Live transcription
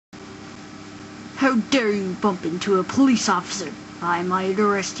How dare you bump into a police officer? I might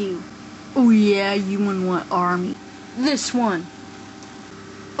arrest you. Oh yeah, you wouldn't want army. This one.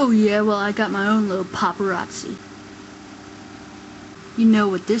 Oh yeah, well I got my own little paparazzi. You know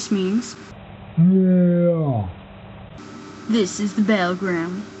what this means? Yeah. This is the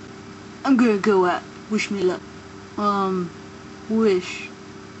battleground. I'm gonna go out. Wish me luck. Wish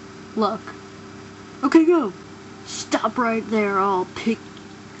luck. Okay, go. Stop right there, I'll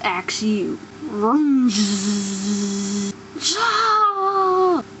pickaxe you.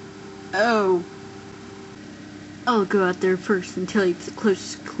 Oh. I'll go out there first and tell you if the coast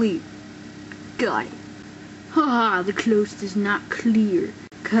is clear. Got it. Haha, the coast is not clear,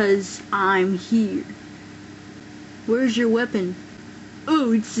 'cause I'm here. Where's your weapon?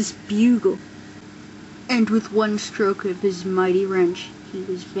 Oh, it's this bugle. And with one stroke of his mighty wrench, he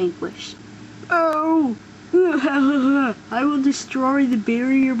was vanquished. Oh! I will destroy the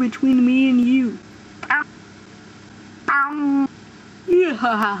barrier between me and you. Yeah,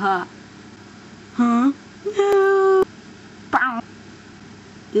 ha ha ha. Huh? No.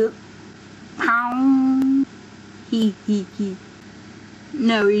 Yep. Hee hee hee.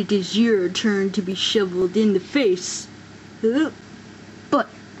 Now it is your turn to be shoveled in the face. But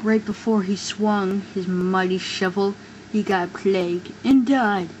right before he swung his mighty shovel, he got plague and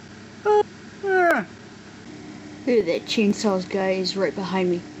died. Hey, that chainsaws guy is right behind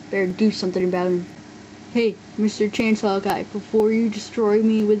me. Better do something about him. Hey, Mr. Chainsaw Guy, before you destroy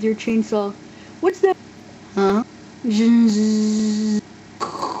me with your chainsaw, what's that? Huh?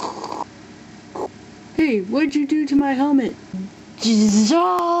 Hey, what'd you do to my helmet?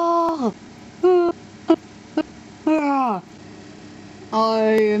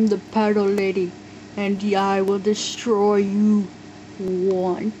 I am the paddle lady, and I will destroy you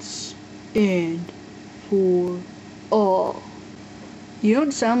once and for all. You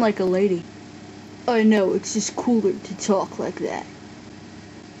don't sound like a lady. I know, it's just cooler to talk like that.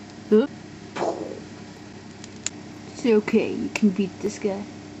 It's okay, you can beat this guy.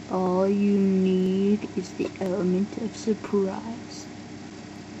 All you need is the element of surprise.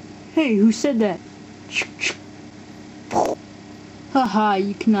 Hey, who said that? Haha,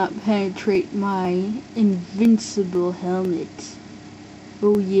 you cannot penetrate my invincible helmet.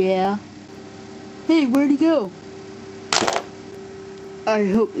 Oh yeah? Hey, where'd he go? I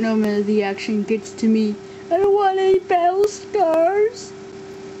hope none of the action gets to me. I don't want any battle scars.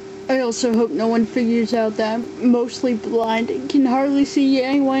 I also hope no one figures out that I'm mostly blind and can hardly see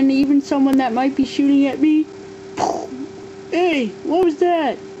anyone, even someone that might be shooting at me. Hey, what was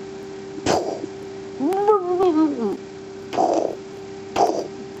that?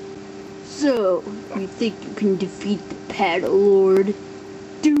 So, you think you can defeat the Paddle Lord?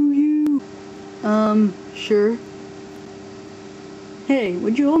 Do you? Sure. Hey,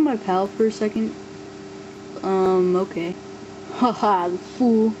 would you hold my pal for a second? Okay. Haha, the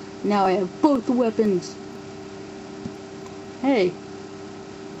fool. Now I have both weapons. Hey.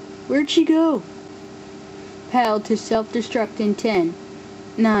 Where'd she go? Pal to self-destruct in 10,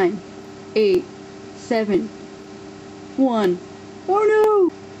 9, 8, 7, 1.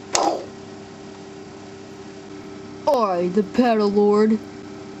 Oh no! I, the Paddle Lord,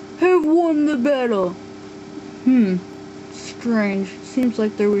 have won the battle. Strange. Seems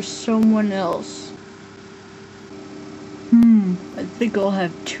like there was someone else. I think I'll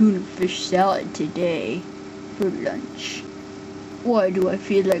have tuna fish salad today for lunch. Why do I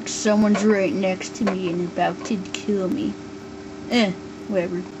feel like someone's right next to me and about to kill me?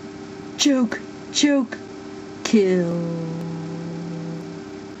 Whatever. Choke, choke, kill.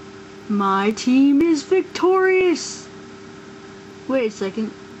 My team is victorious. Wait a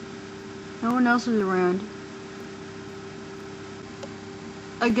second. No one else is around.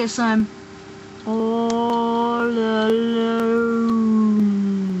 I guess I'm all alone.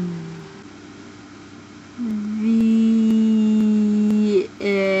 The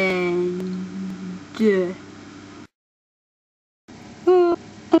end.